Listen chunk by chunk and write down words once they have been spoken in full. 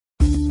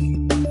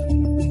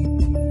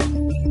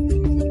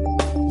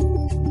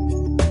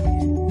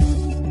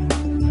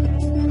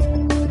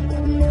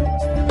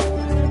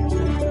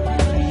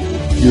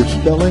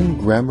Spelling,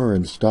 grammar,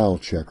 and style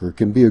checker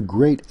can be a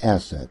great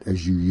asset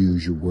as you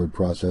use your word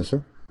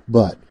processor,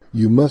 but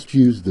you must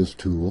use this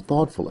tool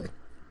thoughtfully.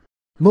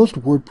 Most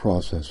word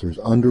processors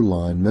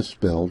underline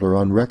misspelled or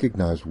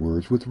unrecognized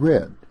words with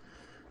red,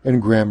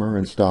 and grammar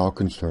and style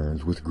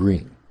concerns with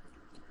green.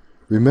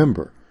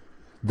 Remember,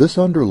 this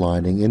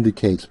underlining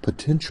indicates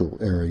potential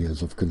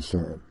areas of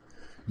concern.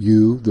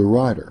 You, the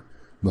writer,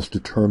 must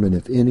determine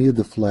if any of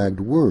the flagged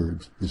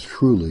words is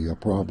truly a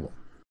problem.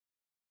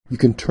 You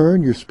can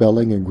turn your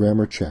spelling and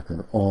grammar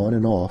checker on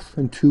and off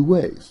in two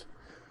ways.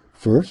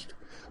 First,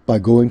 by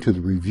going to the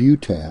Review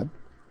tab,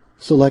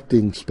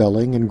 selecting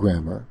Spelling and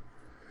Grammar,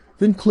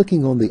 then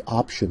clicking on the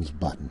Options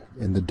button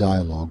in the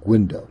dialog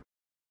window.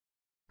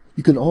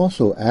 You can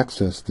also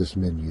access this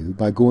menu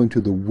by going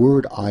to the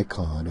Word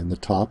icon in the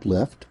top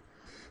left,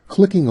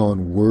 clicking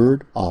on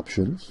Word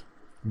Options,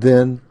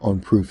 then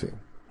on Proofing.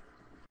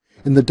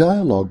 In the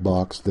dialog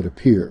box that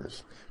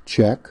appears,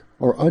 check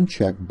or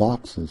uncheck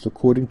boxes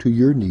according to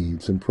your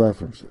needs and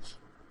preferences.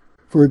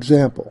 For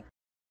example,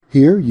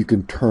 here you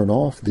can turn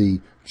off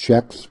the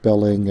Check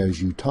Spelling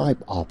as you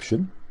type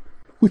option,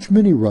 which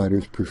many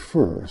writers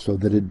prefer so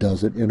that it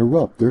doesn't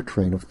interrupt their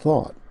train of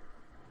thought.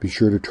 Be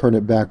sure to turn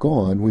it back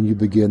on when you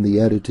begin the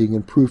editing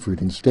and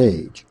proofreading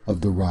stage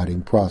of the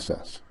writing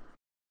process.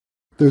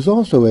 There's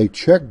also a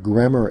Check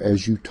Grammar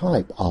as you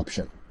type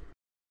option.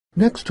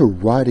 Next to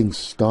Writing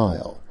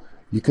Style,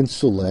 you can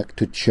select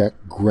to check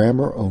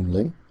grammar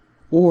only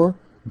or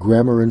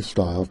grammar and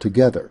style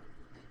together.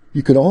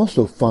 You can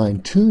also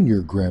fine-tune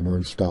your grammar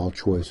and style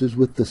choices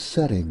with the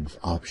Settings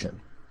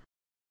option.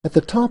 At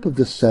the top of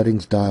the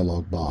Settings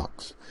dialog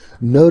box,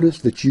 notice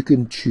that you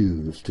can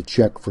choose to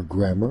check for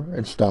grammar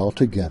and style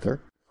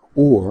together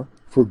or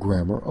for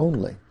grammar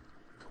only.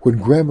 When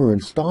grammar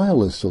and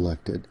style is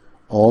selected,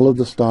 all of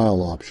the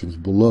style options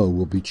below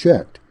will be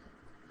checked.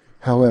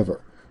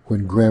 However,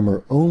 when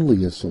grammar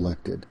only is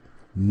selected,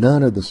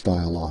 none of the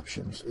style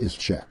options is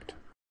checked.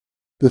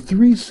 The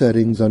three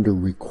settings under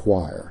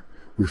Require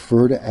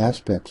refer to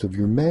aspects of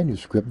your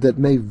manuscript that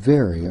may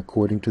vary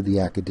according to the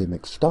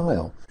academic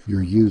style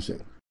you're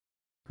using.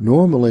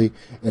 Normally,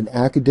 in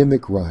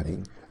academic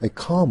writing, a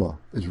comma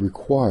is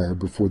required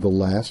before the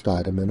last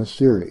item in a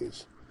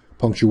series.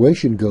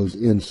 Punctuation goes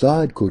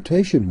inside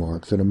quotation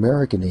marks in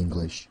American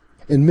English,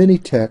 and many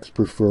texts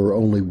prefer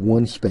only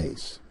one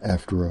space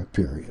after a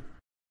period.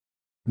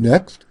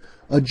 Next,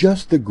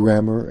 adjust the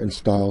grammar and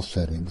style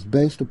settings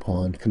based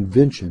upon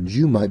conventions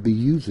you might be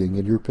using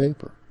in your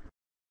paper.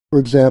 For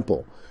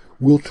example,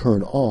 we'll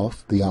turn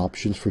off the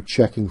options for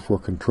checking for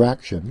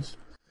contractions,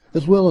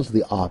 as well as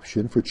the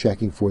option for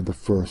checking for the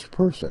first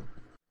person.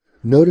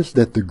 Notice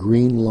that the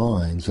green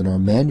lines in our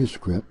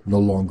manuscript no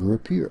longer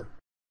appear.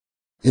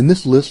 In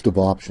this list of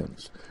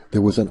options,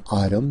 there was an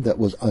item that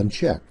was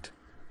unchecked,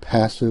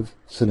 passive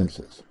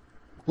sentences.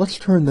 Let's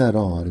turn that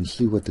on and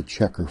see what the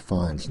checker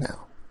finds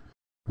now.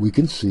 We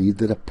can see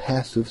that a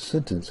passive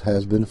sentence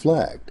has been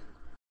flagged.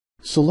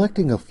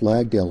 Selecting a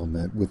flagged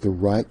element with the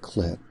right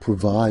click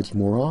provides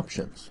more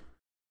options.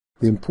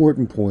 The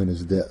important point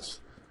is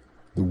this: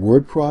 the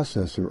word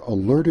processor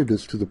alerted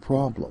us to the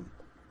problem,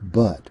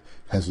 but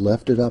has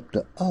left it up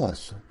to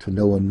us to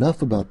know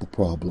enough about the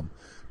problem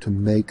to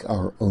make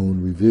our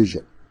own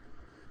revision,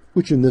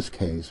 which in this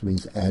case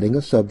means adding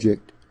a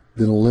subject,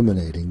 then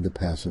eliminating the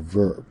passive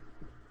verb.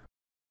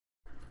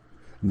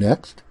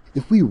 Next,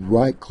 if we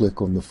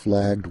right-click on the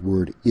flagged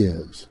word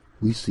is,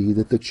 we see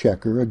that the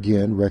checker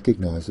again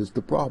recognizes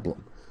the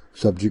problem,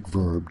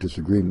 subject-verb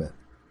disagreement,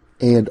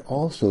 and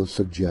also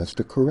suggests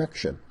a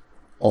correction,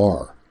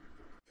 are.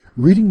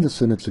 Reading the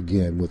sentence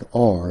again with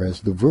are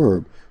as the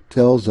verb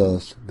tells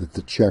us that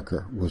the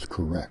checker was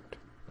correct.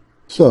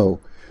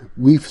 So,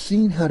 we've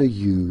seen how to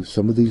use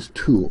some of these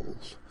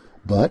tools,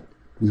 but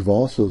we've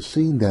also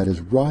seen that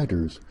as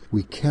writers,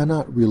 we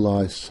cannot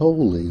rely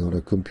solely on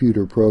a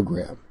computer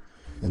program.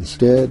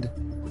 Instead,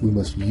 we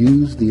must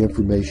use the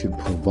information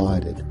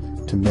provided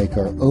to make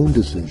our own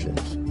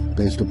decisions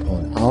based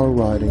upon our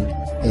writing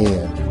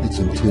and its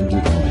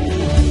intended audience.